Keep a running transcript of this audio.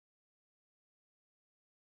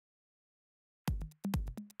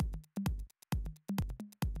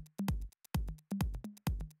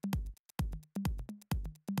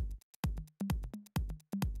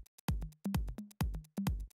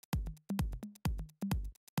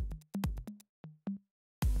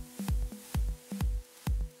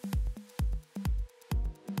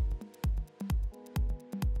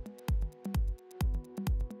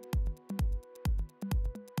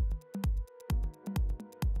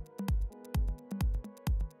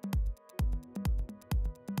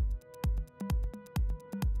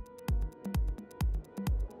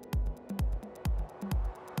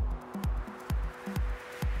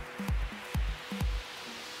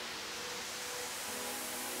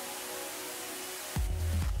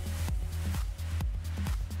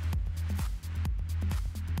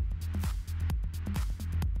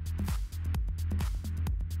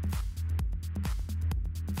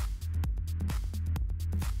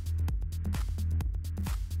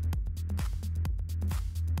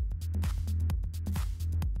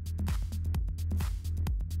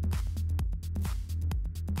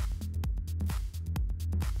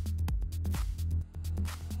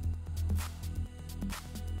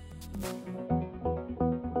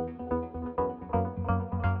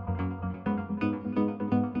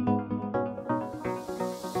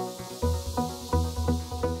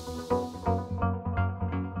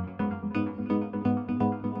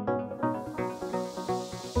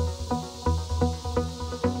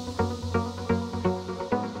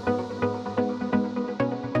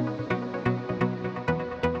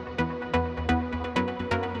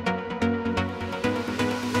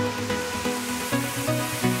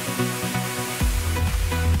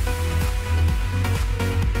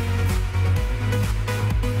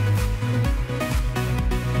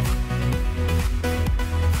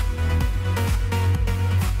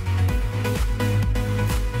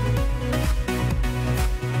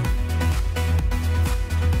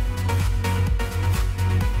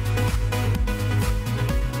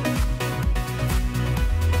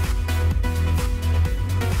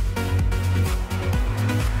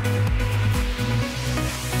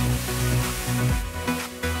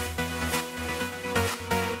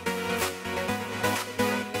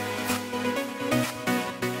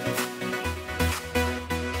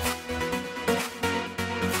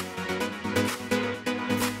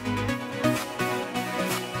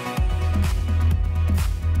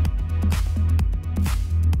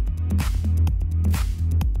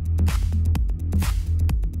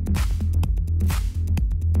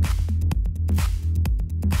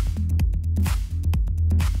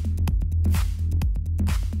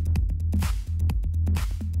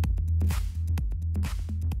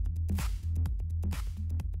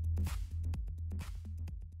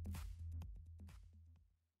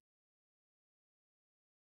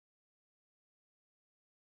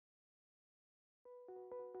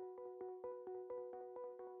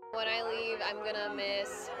When I leave, I'm gonna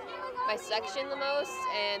miss my section the most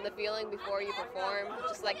and the feeling before you perform,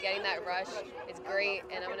 just like getting that rush. It's great,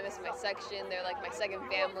 and I'm gonna miss my section. They're like my second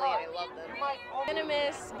family, and I love them. I'm gonna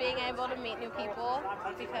miss being able to meet new people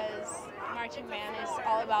because marching band is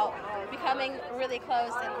all about becoming really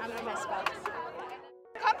close, and I'm gonna miss both.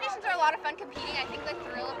 Competitions are a lot of fun competing. I think the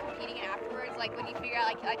thrill of competing afterwards, like when you figure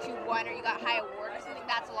out like you won or you got high award or something,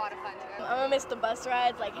 that's a lot of fun too. I'm gonna miss the bus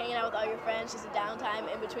rides, like hanging out with all your friends, just a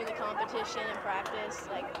downtime in between the competition and practice.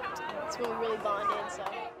 Like it's when we really bonded. So.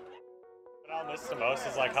 What I'll miss the most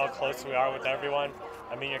is like how close we are with everyone.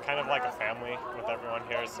 I mean, you're kind of like a family with everyone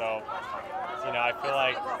here, so you know, I feel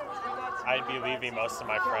like I'd be leaving most of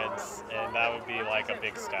my friends, and that would be like a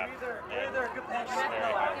big step. And it's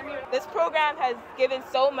very hard. This program has given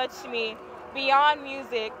so much to me beyond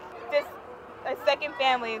music, just a second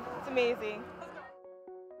family. It's amazing.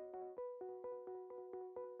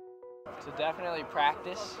 So definitely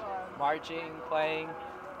practice, marching, playing,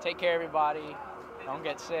 take care of everybody, don't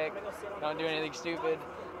get sick, don't do anything stupid.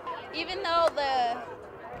 Even though the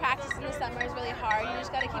practice in the summer is really hard, you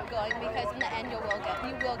just gotta keep going because in the end you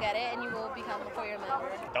will get it and you will become a four-year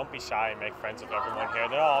member. Don't be shy and make friends with everyone here.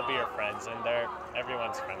 They'll all be your friends, and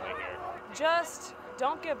everyone's friendly here. Just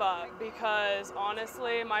don't give up, because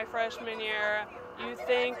honestly, my freshman year, you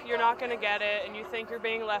think you're not going to get it and you think you're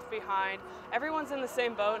being left behind. Everyone's in the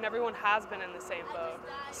same boat and everyone has been in the same boat.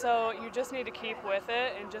 So you just need to keep with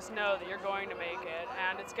it and just know that you're going to make it,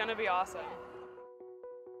 and it's going to be awesome.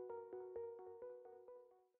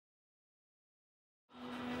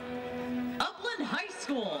 Upland High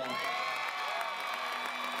School.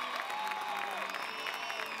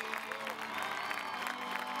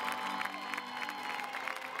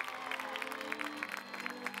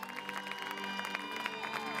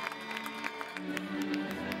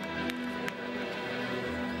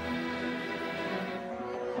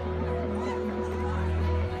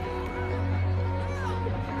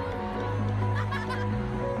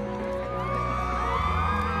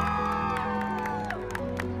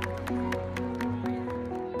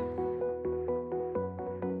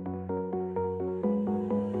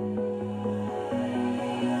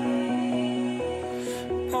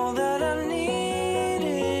 All that I need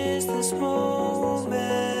is this moment.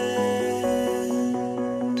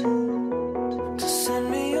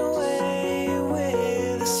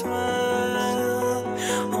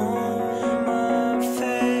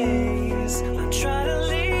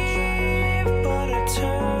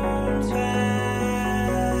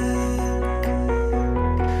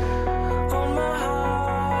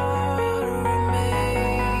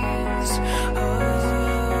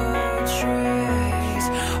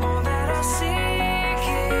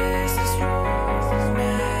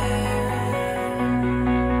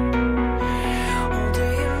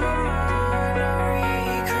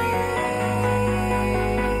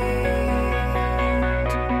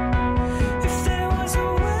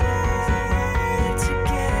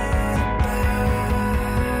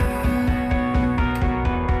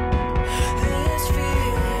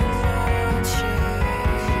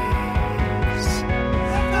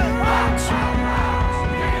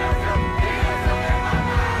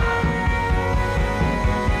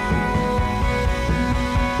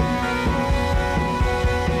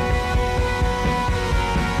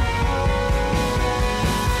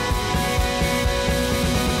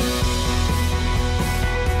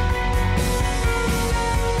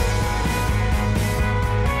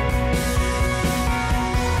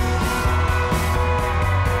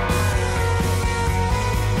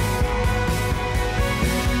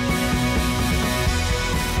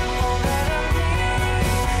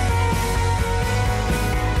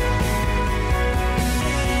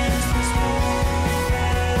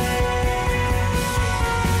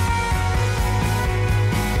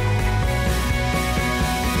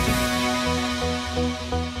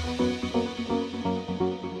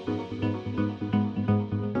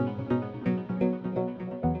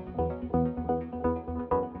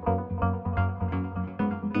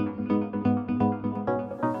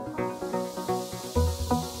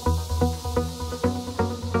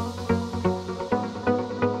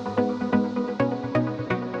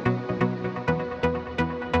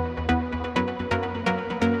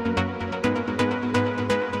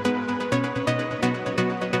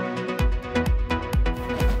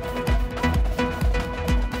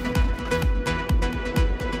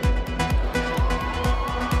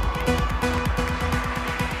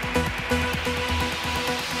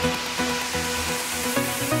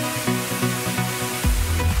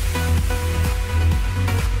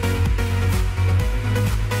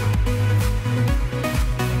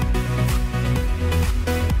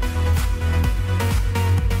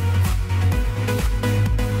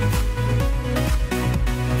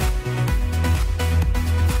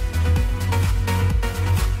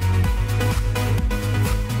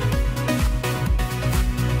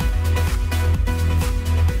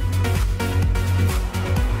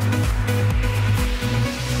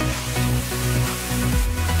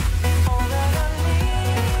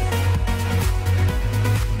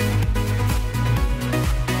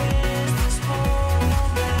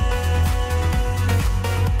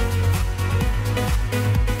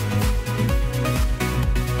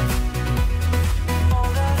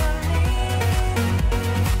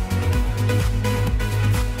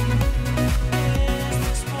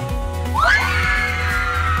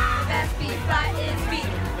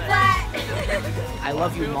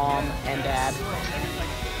 Love you, Mom and Dad.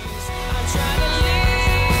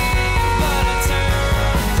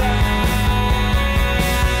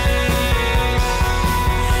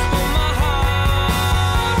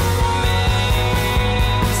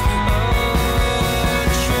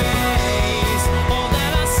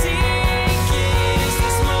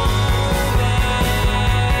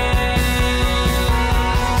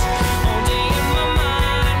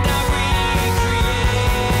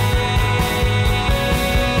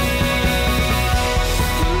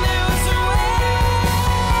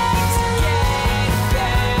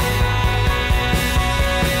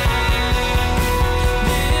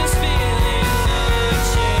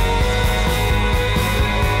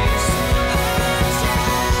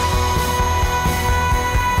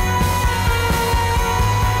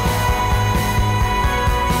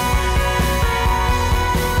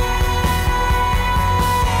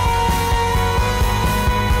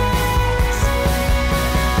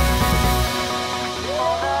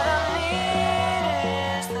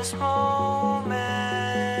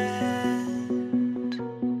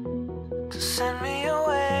 Send me away.